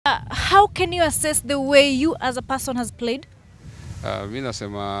how can you assess the way you as a person has played? Mimi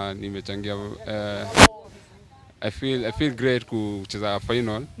nasema nimechangia. I feel great kucheza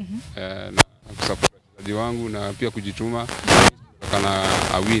final na kusupport wachezaji wangu na pia kujituma kana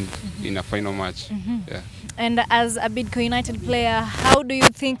a win in a final match. Yeah. And as a Bidco United player, how do you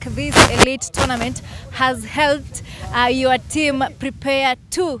think this elite tournament has helped your team prepare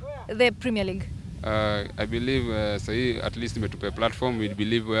to the Premier League? I believe at least a platform. We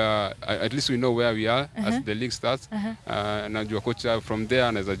believe at least we know where we are as the league starts. Najua coach from there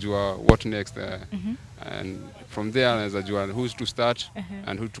anaweza jua what next. And from there anaweza jua who's to start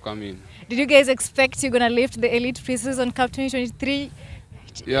and who to come in. Did you guys expect you're gonna lift the Elite Pre-Season Cup 2023?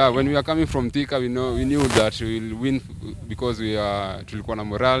 Yeah, when we are coming from Thika, we knew that we will win because tulikuwa na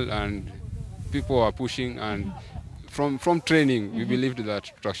morale and people are pushing and from training we believed that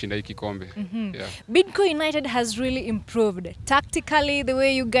tutashinda hiki kikombe. Yeah. Bidco United has really improved tactically. The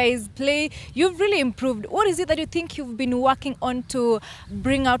way you guys play, you've really improved. What is it that you think you've been working on to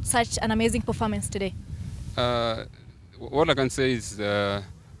bring out such an amazing performance today? What I can say is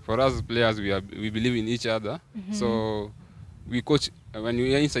for us players, we believe in each other. So we coach. When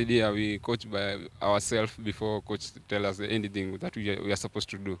we are inside here, we coach by ourselves before coach tell us anything that we are supposed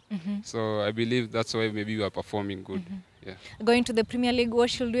to do. So I believe that's why maybe we are performing good. Yeah. Going to the Premier League, what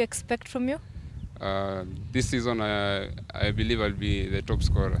should we expect from you? This season, I believe I'll be the top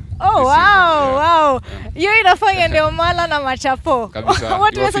scorer. Oh wow, wow! You inafanya ndio mala na Machapo.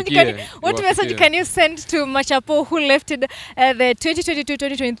 What message can you send to Machapo who lifted the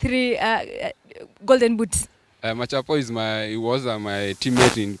 2022-2023 Golden Boots? Machapo he was my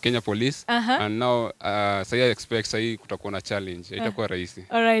teammate in Kenya Police, and now I expect kutakuwa na challenge. Itakuwa rahisi.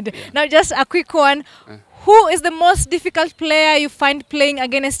 All right. Yeah. Now just a quick one. Who is the most difficult player you find playing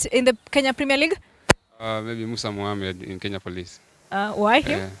against in the Kenya Premier League? Maybe Musa Mohamed in Kenya Police. Why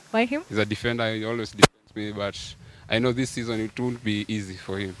him? Why him? He's a defender. He always defends me, but I know this season it won't be easy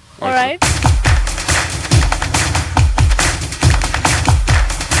for him. Also. All right.